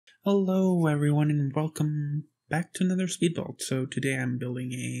Hello everyone and welcome back to another speed build. So today I'm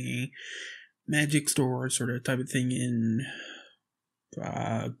building a magic store sort of type of thing in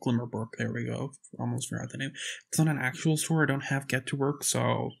Glimmerbrook. There we go. Almost forgot the name. It's not an actual store. I don't have Get to Work,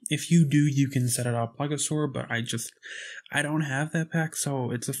 so if you do, you can set it up like a store, but I don't have that pack,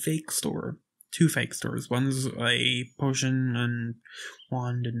 so it's a fake store. Two fake stores. One's a potion and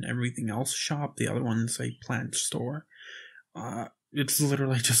wand and everything else shop. The other one's a plant store. It's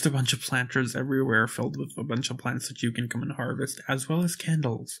literally just a bunch of planters everywhere filled with a bunch of plants that you can come and harvest, as well as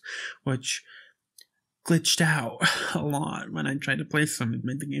candles, which glitched out a lot when I tried to place them. It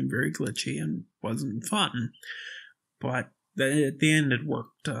made the game very glitchy and wasn't fun. But at the end it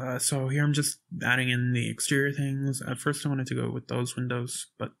worked. So here I'm just adding in the exterior things. At first I wanted to go with those windows,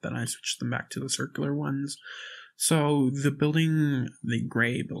 but then I switched them back to the circular ones. So the building, the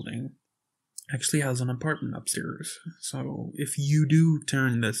gray building, actually has an apartment upstairs. So if you do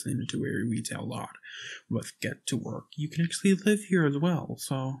turn this into a retail lot with Get to Work, you can actually live here as well.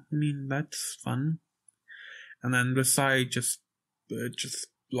 So I mean, that's fun. And then beside just a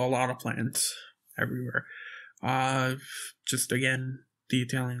lot of plants everywhere. Just again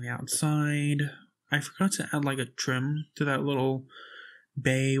detailing the outside. I forgot to add like a trim to that little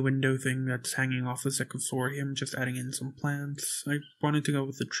bay window thing that's hanging off the second floor here. I'm just adding in some plants. I wanted to go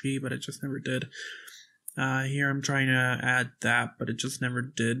with the tree, but it just never did. Here I'm trying to add that, but it just never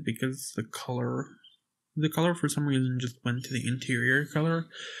did because the color for some reason just went to the interior color,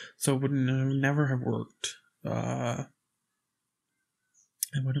 so it would never have worked. And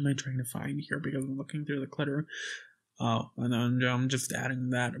what am I trying to find here? Because I'm looking through the clutter. Oh, and then I'm just adding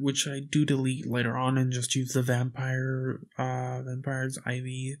that, which I do delete later on and just use the vampire's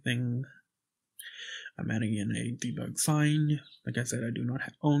ivy thing. I'm adding in a debug sign. Like I said, I do not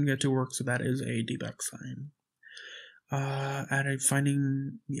own Get to Work, so that is a debug sign.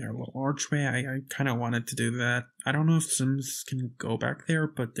 Finding a little archway. I kind of wanted to do that. I don't know if Sims can go back there,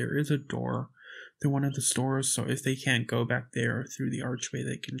 but there is a door through one of the stores, so if they can't go back there through the archway,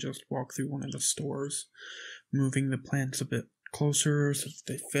 they can just walk through one of the stores, moving the plants a bit closer so that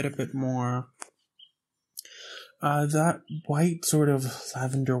they fit a bit more. That white sort of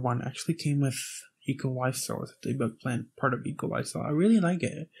lavender one actually came with Eco-Lifestyle as a debug plant, part of Eco-Lifestyle. I really like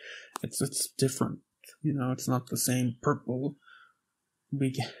it. It's different. It's not the same purple we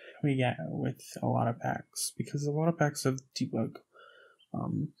get with a lot of packs, because a lot of packs have debug.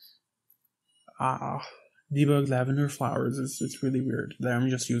 Debug lavender flowers it's really weird.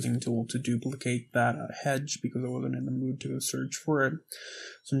 I'm just using a tool to duplicate that hedge because I wasn't in the mood to search for it.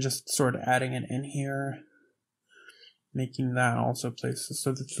 So I'm just sort of adding it in here, making that also places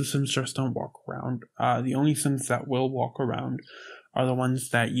so that the Sims just don't walk around. The only Sims that will walk around are the ones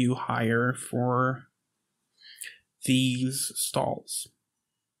that you hire for these stalls.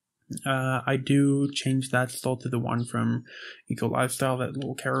 I do change that stall to the one from Eco-Lifestyle, that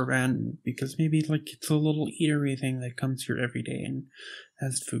little caravan, because maybe it's a little eatery thing that comes here every day and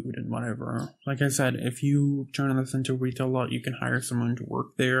has food and whatever. Like I said, if you turn this into a retail lot, you can hire someone to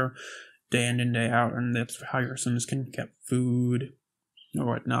work there day in and day out, and that's how your Sims can get food or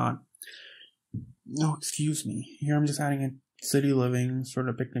whatnot. No, excuse me. Here I'm just adding a city living sort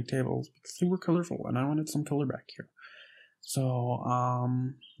of picnic tables because they were colorful and I wanted some color back here. So,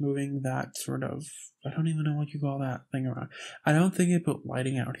 moving that sort of, I don't even know what you call that thing around. I don't think it put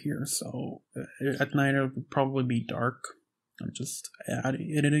lighting out here, so at night it would probably be dark. I'm just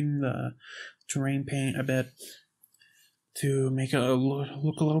editing the terrain paint a bit to make it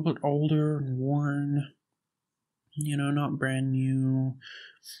look a little bit older and worn. Not brand new.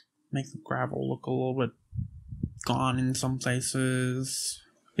 Make the gravel look a little bit gone in some places,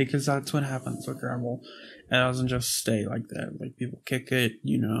 because that's what happens with gravel. It doesn't just stay like that. Like, people kick it,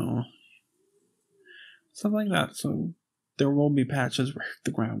 stuff like that. So there will be patches where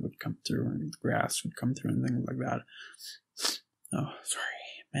the ground would come through and the grass would come through and things like that. Oh, sorry.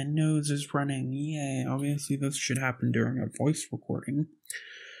 My nose is running. Yay. Obviously this should happen during a voice recording.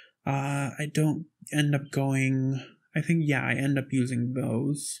 I don't end up going... I end up using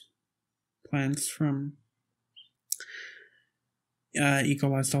those plants from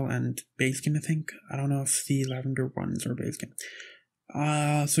Eco-Lifestyle and Basecamp, I think. I don't know if the lavender ones are Basecamp.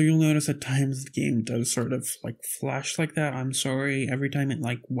 So you'll notice at times the game does sort of flash like that. I'm sorry. Every time it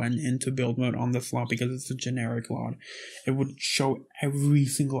went into build mode on this lot, because it's a generic lot, it would show every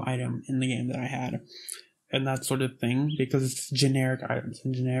single item in the game that I had and that sort of thing, because it's generic items,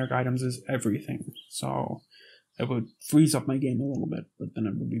 and generic items is everything. So it would freeze up my game a little bit, but then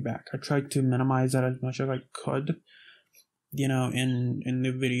it would be back. I tried to minimize that as much as I could, in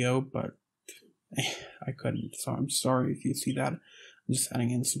the video, but I couldn't, so I'm sorry if you see that. Just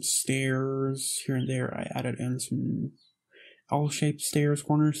adding in some stairs here and there. I added in some L-shaped stairs,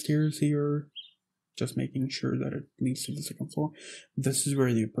 corner stairs here. Just making sure that it leads to the second floor. This is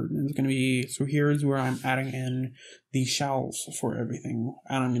where the apartment is going to be. So here is where I'm adding in the shelves for everything.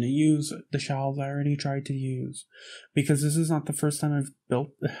 And I'm going to use the shelves I already tried to use. Because this is not the first time I've built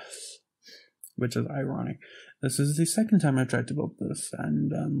this. Which is ironic. This is the second time I've tried to build this.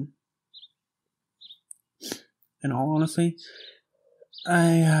 And in all honesty,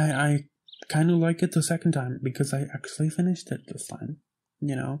 I kind of like it the second time. Because I actually finished it this time.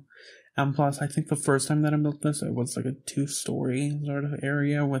 You know? And plus, I think the first time that I built this, it was like a 2-story sort of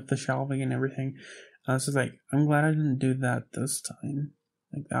area with the shelving and everything. I was just like, I'm glad I didn't do that this time.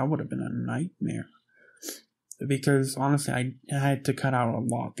 Like, that would have been a nightmare. Because, honestly, I had to cut out a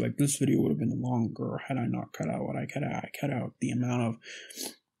lot. Like, this video would have been longer had I not cut out what I cut out. I cut out the amount of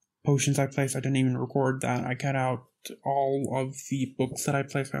potions I placed. I didn't even record that. I cut out all of the books that I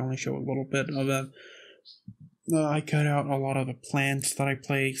placed. I only show a little bit of it. I cut out a lot of the plants that I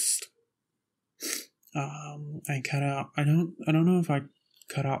placed. I cut out, I don't know if I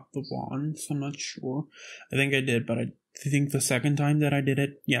cut out the wands, I'm not sure. I think I did, but I think the second time that I did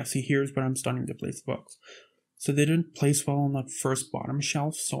it, yeah, see, here's where I'm starting to place the books. So they didn't place well on that first bottom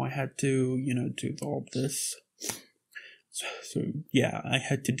shelf, so I had to, do all this. So yeah, I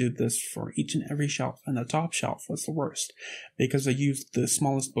had to do this for each and every shelf, and the top shelf was the worst, because I used the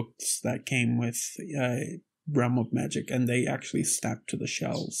smallest books that came with, Realm of Magic, and they actually stuck to the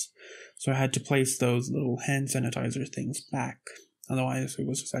shelves. So I had to place those little hand sanitizer things back. Otherwise, it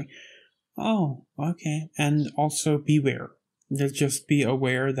was just like, oh, okay. And also beware. Just be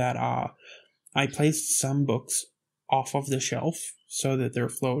aware that I placed some books off of the shelf so that they're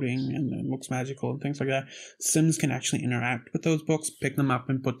floating and it looks magical and things like that. Sims can actually interact with those books, pick them up,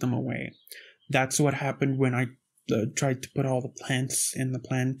 and put them away. That's what happened when I tried to put all the plants in the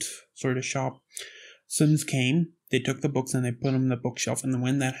plant sort of shop. Sims came, they took the books and they put them in the bookshelf, and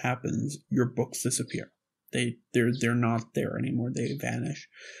when that happens, your books disappear. They're not there anymore, they vanish.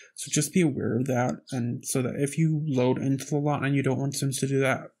 So just be aware of that, and so that if you load into the lot and you don't want Sims to do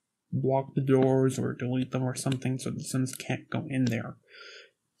that, block the doors or delete them or something so the Sims can't go in there.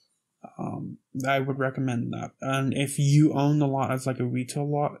 I would recommend that. And if you own the lot as like a retail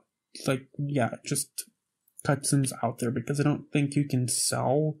lot, just cut Sims out there, because I don't think you can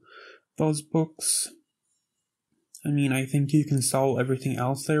sell those books. I mean, I think you can sell everything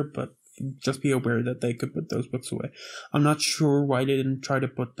else there, but just be aware that they could put those books away. I'm not sure why they didn't try to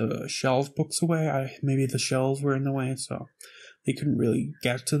put the shelf books away. Maybe the shelves were in the way, so they couldn't really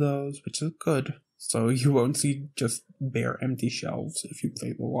get to those, which is good. So you won't see just bare empty shelves if you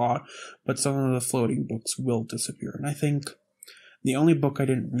play the lot, but some of the floating books will disappear. And I think the only book I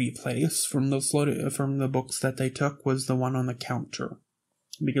didn't replace from the books that they took was the one on the counter,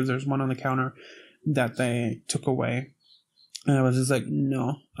 because there's one on the counter that they took away. And I was just like,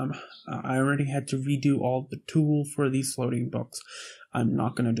 no, I already had to redo all the tool for these floating books. I'm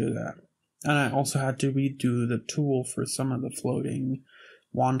not going to do that. And I also had to redo the tool for some of the floating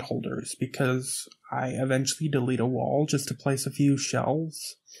wand holders, because I eventually delete a wall just to place a few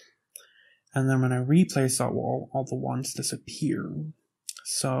shelves. And then when I replace that wall, all the wands disappear.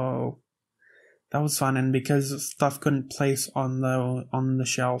 So that was fun, and because stuff couldn't place on the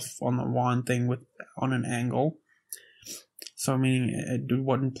shelf on the wand thing on an angle, so meaning it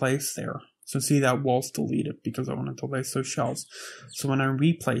wouldn't place there. So see, that wall's deleted because I wanted to place those shelves. So when I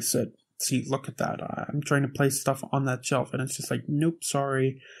replace it, see, look at that. I'm trying to place stuff on that shelf, and it's just like, nope,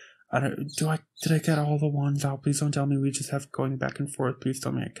 sorry. Did I cut all the wands out? Please don't tell me we just have going back and forth. Please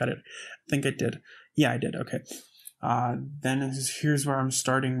tell me I cut it. I think I did. Yeah, I did. Okay. Then here's where I'm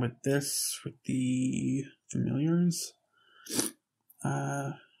starting with this, with the familiars.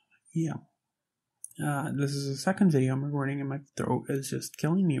 Yeah. This is the second video I'm recording, and my throat is just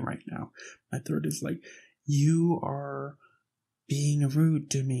killing me right now. My throat is like, you are being rude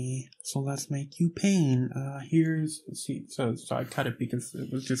to me, so let's make you pain. So I cut it because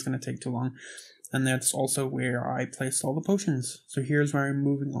it was just going to take too long. And that's also where I placed all the potions. So here's where I'm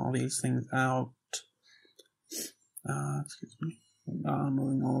moving all these things out. Excuse me.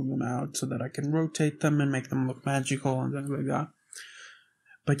 Moving all of them out so that I can rotate them and make them look magical and things like that.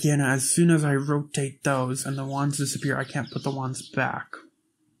 But yeah, now, as soon as I rotate those and the wands disappear, I can't put the wands back.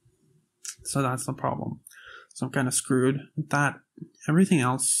 So that's the problem. So I'm kind of screwed with that. Everything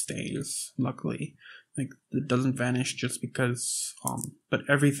else stays, luckily. Like, it doesn't vanish just because, but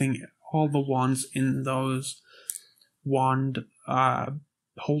everything, all the wands in those wand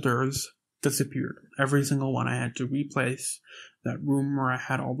holders disappeared. Every single one I had to replace. That room where I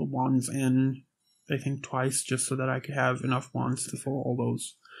had all the wands in, I think twice, just so that I could have enough wands to fill all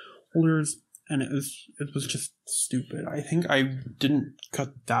those holders. And it was just stupid. I think I didn't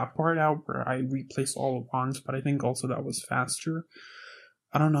cut that part out where I replaced all the wands, but I think also that was faster.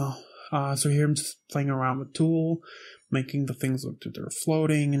 I don't know. So here I'm just playing around with T.O.O.L, making the things look that they're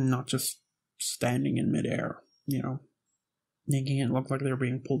floating and not just standing in midair, making it look like they're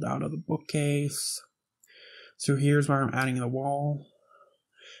being pulled out of the bookcase. So here's where I'm adding the wall.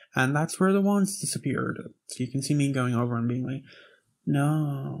 And that's where the wands disappeared. So you can see me going over and being like,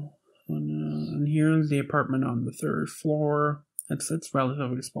 no. Oh no. And here's the apartment on the 3rd floor. It's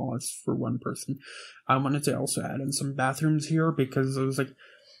relatively small. It's for one person. I wanted to also add in some bathrooms here because it was like,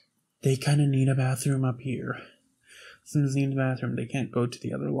 they kind of need a bathroom up here. Since they need a bathroom, they can't go to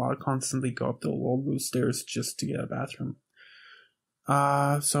the other lot, constantly go up all those stairs just to get a bathroom.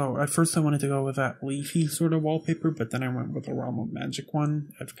 So at first I wanted to go with that leafy sort of wallpaper, but then I went with a Realm of Magic one.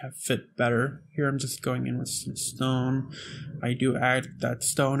 It kind of fit better. Here I'm just going in with some stone. I do add that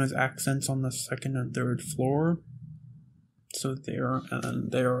stone as accents on the 2nd and 3rd floor. So there,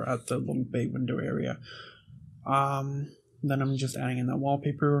 and there at the little bay window area. Then I'm just adding in that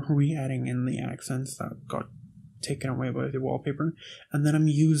wallpaper, re-adding in the accents that got taken away by the wallpaper. And then I'm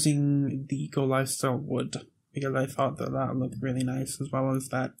using the Eco Lifestyle wood, because I thought that looked really nice, as well as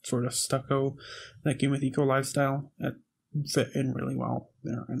that sort of stucco that came with Eco Lifestyle. It fit in really well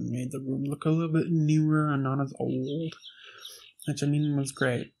there and made the room look a little bit newer and not as old, which I mean was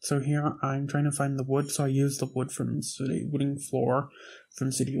great. So here I'm trying to find the wood, so I used the wood from wooden floor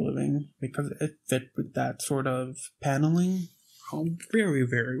from City Living because it fit with that sort of paneling very,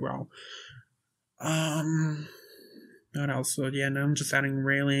 very well. What else? So yeah, now I'm just adding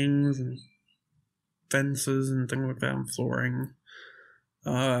railings and fences and things like that, and flooring.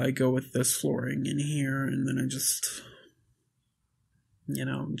 I go with this flooring in here, and then I just,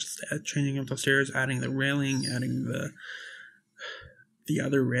 changing up the stairs, adding the railing, adding the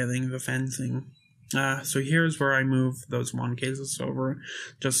other railing, the fencing. So here's where I move those wand cases over,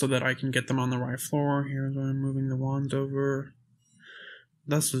 just so that I can get them on the right floor. Here's where I'm moving the wands over.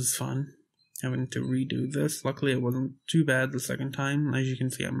 This was fun, having to redo this. Luckily it wasn't too bad the second time. As you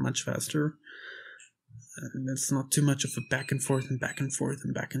can see, I'm much faster. And it's not too much of a back and forth and back and forth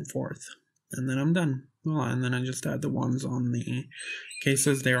and back and forth. And then I'm done. Well, and then I just add the ones on the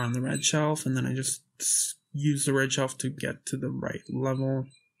cases there on the red shelf, and then I just use the red shelf to get to the right level.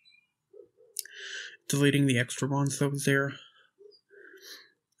 Deleting the extra ones that was there.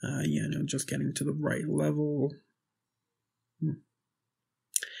 Just getting to the right level.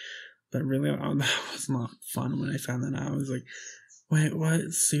 But really, that was not fun when I found that out. I was like, wait,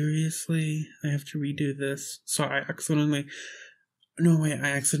 what? Seriously? I have to redo this? So I accidentally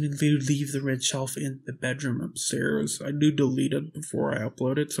leave the red shelf in the bedroom upstairs. I do delete it before I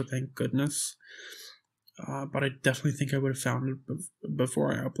upload it, so thank goodness. But I definitely think I would have found it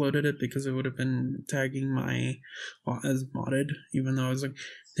before I uploaded it, because it would have been tagging as modded, even though I was like,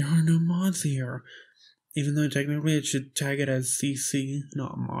 there are no mods here. Even though technically it should tag it as CC,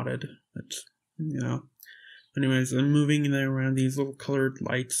 not modded. But, Anyways, I'm moving around these little colored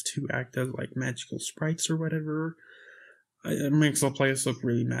lights to act as like magical sprites or whatever. It makes the place look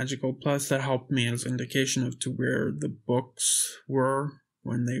really magical. Plus, that helped me as indication of to where the books were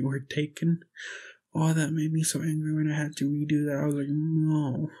when they were taken. Oh, that made me so angry when I had to redo that. I was like,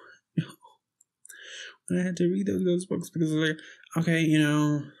 no. When I had to read those books, because I was like, okay,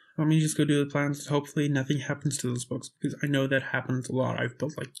 let me just go do the plans. Hopefully nothing happens to those books, because I know that happens a lot. I've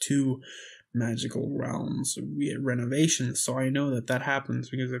built like 2 magical realms via renovations, so I know that happens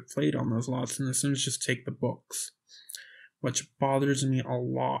because I've played on those lots, and the Sims just take the books, which bothers me a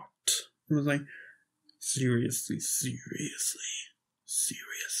lot. I was like, seriously.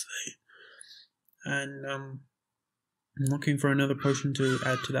 And I'm looking for another potion to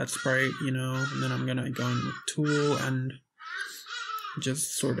add to that sprite, and then I'm gonna go in with T.O.O.L and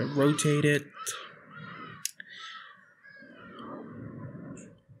just sort of rotate it.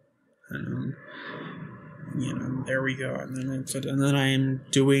 And there we go. And then I'm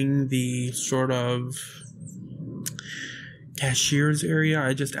doing the sort of cashier's area.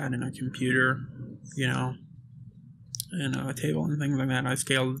 I just add in a computer, and a table and things like that. I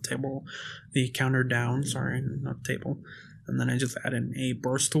scale the counter down, not table. And then I just add in a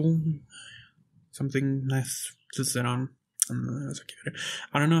bar stool, something nice to sit on. And as a computer,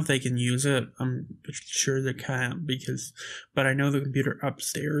 I don't know if they can use it. I'm sure they can't, but I know the computer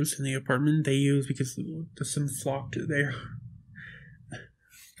upstairs in the apartment they use, because the Sims flocked there.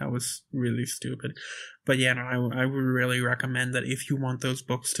 That was really stupid. But yeah, no, I would really recommend that if you want those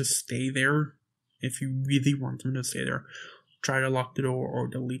books to stay there, if you really want them to stay there, try to lock the door or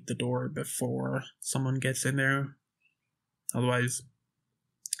delete the door before someone gets in there. Otherwise,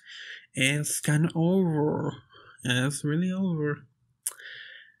 it's kind of over. It's really over.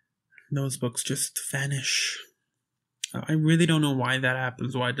 Those books just vanish. I really don't know why that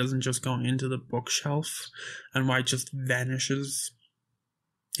happens, why it doesn't just go into the bookshelf, and why it just vanishes.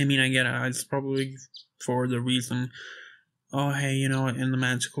 I mean, I get it. It's probably for the reason, oh, hey, you know, in the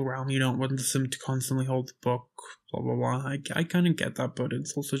magical realm, you don't want them to constantly hold the book, blah, blah, blah. I kind of get that, but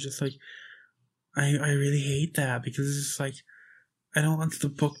it's also just like, I really hate that, because it's just like, I don't want the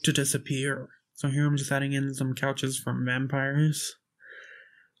book to disappear. So here I'm just adding in some couches from vampires.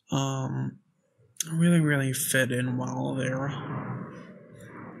 Really, really fit in well there.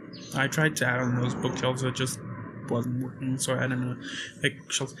 I tried to add on those bookshelves, it just wasn't working, so I added in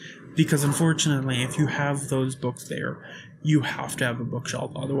bookshelves. Because unfortunately, if you have those books there, you have to have a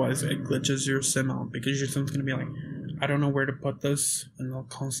bookshelf, otherwise it glitches your sim out, because your sim's gonna be like, I don't know where to put this, and they'll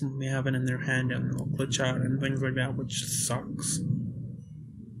constantly have it in their hand, and they'll glitch out, and things like that, which sucks.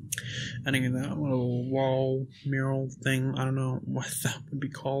 Adding in that little wall mural thing, I don't know what that would be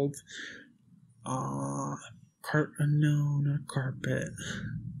called. No, not a carpet.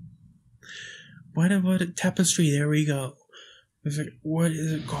 What a tapestry, there we go. It's like, what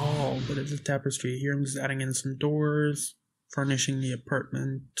is it called? But it's a tapestry. Here I'm just adding in some doors, furnishing the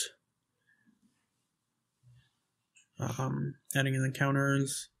apartment. Adding in the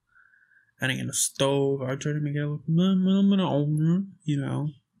counters, adding in a stove. I try to make it look a little bit older, you know.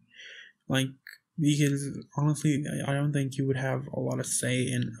 Like, because honestly, I don't think you would have a lot of say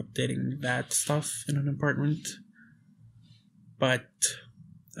in updating that stuff in an apartment. But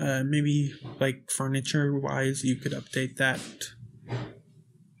maybe like furniture wise, you could update that.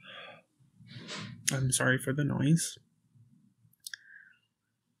 I'm sorry for the noise.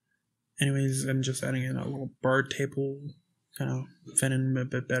 Anyways, I'm just adding in a little bar table, kind of fit in a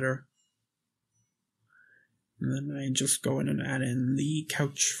bit better. And then I just go in and add in the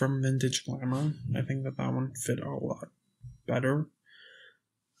couch from Vintage Glamour. I think that one fit a lot better.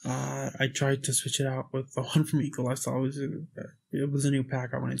 I tried to switch it out with the one from Eagle. I saw it was a new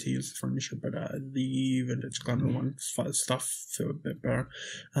pack. I wanted to use the furniture, but the Vintage Glamour one stuff fit a bit better.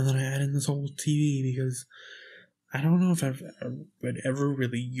 And then I add in this old TV because I don't know if I would ever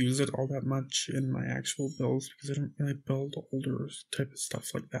really use it all that much in my actual builds, because I don't really build older type of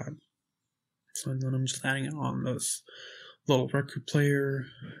stuff like that. So then I'm just adding it on this little record player.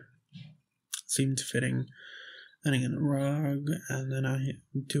 Seemed fitting. Adding in a rug, and then I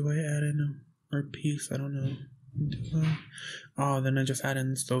add in a art piece? I don't know. Then I just add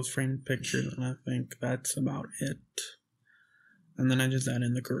in those framed pictures, and I think that's about it. And then I just add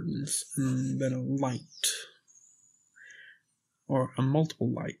in the curtains, and then a light. Or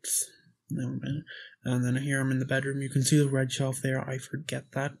multiple lights. And then here I'm in the bedroom. You can see the red shelf there. I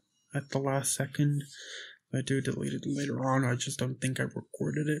forget that at the last second. I do delete it later on. I just don't think I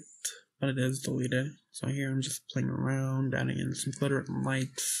recorded it, but it is deleted. So here I'm just playing around, adding in some glitter and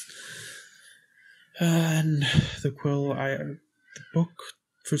lights. And the quill, the book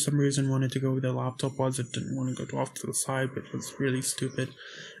for some reason wanted to go where the laptop was. It didn't want to go off to the side, but it was really stupid.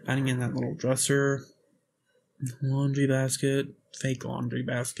 Adding in that little dresser, laundry basket, fake laundry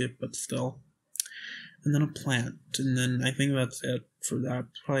basket, but still. And then a plant, and then I think that's it for that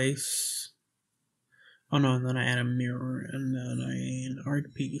place. Oh no, and then I add a mirror, and then an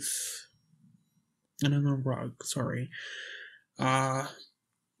art piece. And then a rug, sorry. Yeah,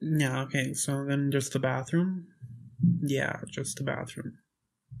 okay, so then just the bathroom. Yeah, just the bathroom.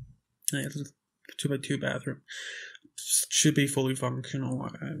 Yeah, it's a 2x2 bathroom. Should be fully functional.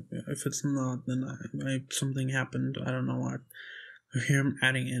 If it's not, then something happened. I don't know what. Here I'm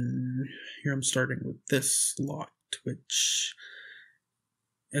adding in. Here I'm starting with this lot, which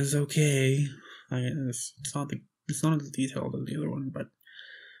is okay. It's not as detailed as the other one, but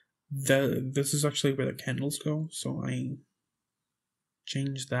this is actually where the candles go. So I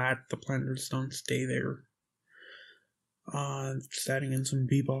changed that. The planters don't stay there. Just adding in some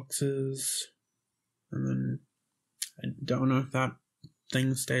bee boxes, and then I don't know if that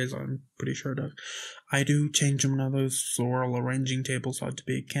thing stays. I'm pretty sure it does. I do change them now. Those floral arranging tables ought to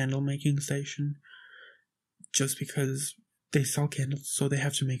be a candle making station, just because they sell candles, so they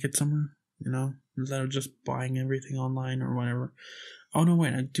have to make it somewhere, you know, instead of just buying everything online or whatever. Oh no,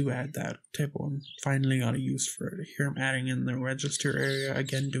 wait, I do add that table. I'm finally got a use for it. Here I'm adding in the register area,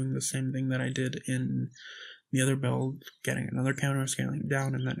 again doing the same thing that I did in the other build, getting another counter, scaling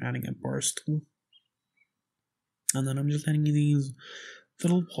down, and then adding a bar stool. And then I'm just adding these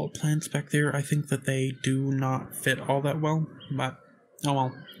little wall plants back there. I think that they do not fit all that well, but oh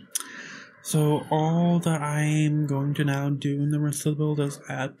well. So all that I'm going to now do in the rest of the build is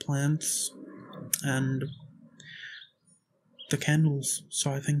add plants and the candles.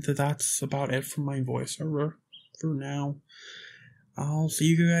 So I think that that's about it for my voiceover for now. I'll see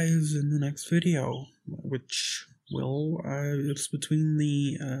you guys in the next video, which will, it's between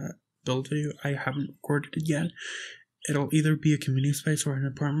the build video. I haven't recorded it yet. It'll either be a community space or an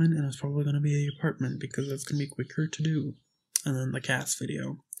apartment, and it's probably going to be an apartment because it's going to be quicker to do. And then the cast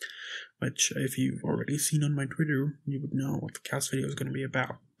video, which if you've already seen on my Twitter, you would know what the cast video is going to be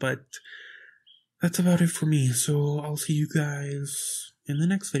about. But that's about it for me, so I'll see you guys in the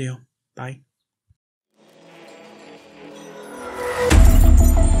next video. Bye.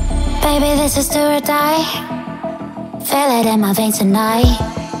 Baby, this is do or die. Feel it in my veins tonight.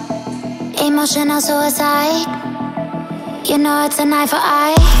 Emotional suicide. You know it's an eye for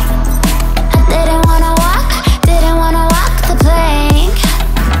eye. I didn't wanna walk the plank.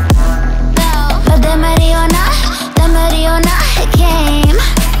 No. But the Mariona, it came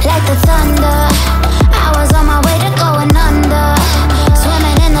like the thunder. I was on my way to going under.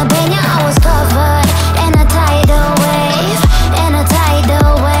 Swimming in the banya, I was covered in a tidal wave.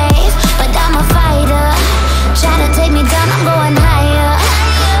 But I'm a fighter. Try to take me down, I'm going higher.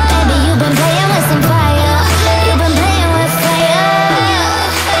 Baby, you've been playing with some fire. You've been playing with fire.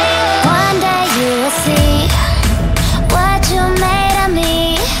 One day you will see what you made of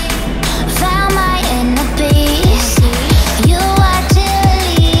me. Found my inner peace. You watch it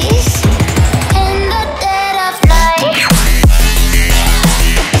release in the dead of night.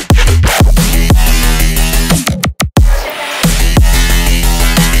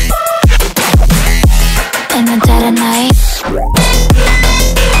 In the dead of night.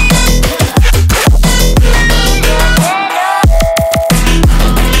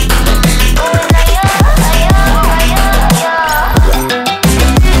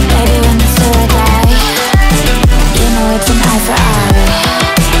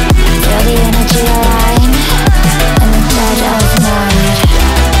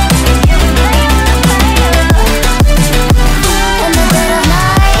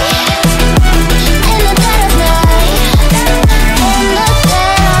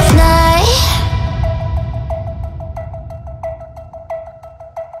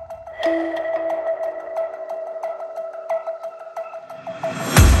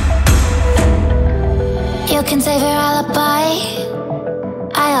 You can save your alibi.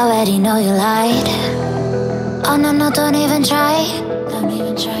 I already know you lied. Oh no, no, don't even try.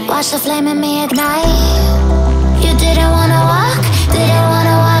 Watch the flame in me ignite. You didn't wanna walk, didn't wanna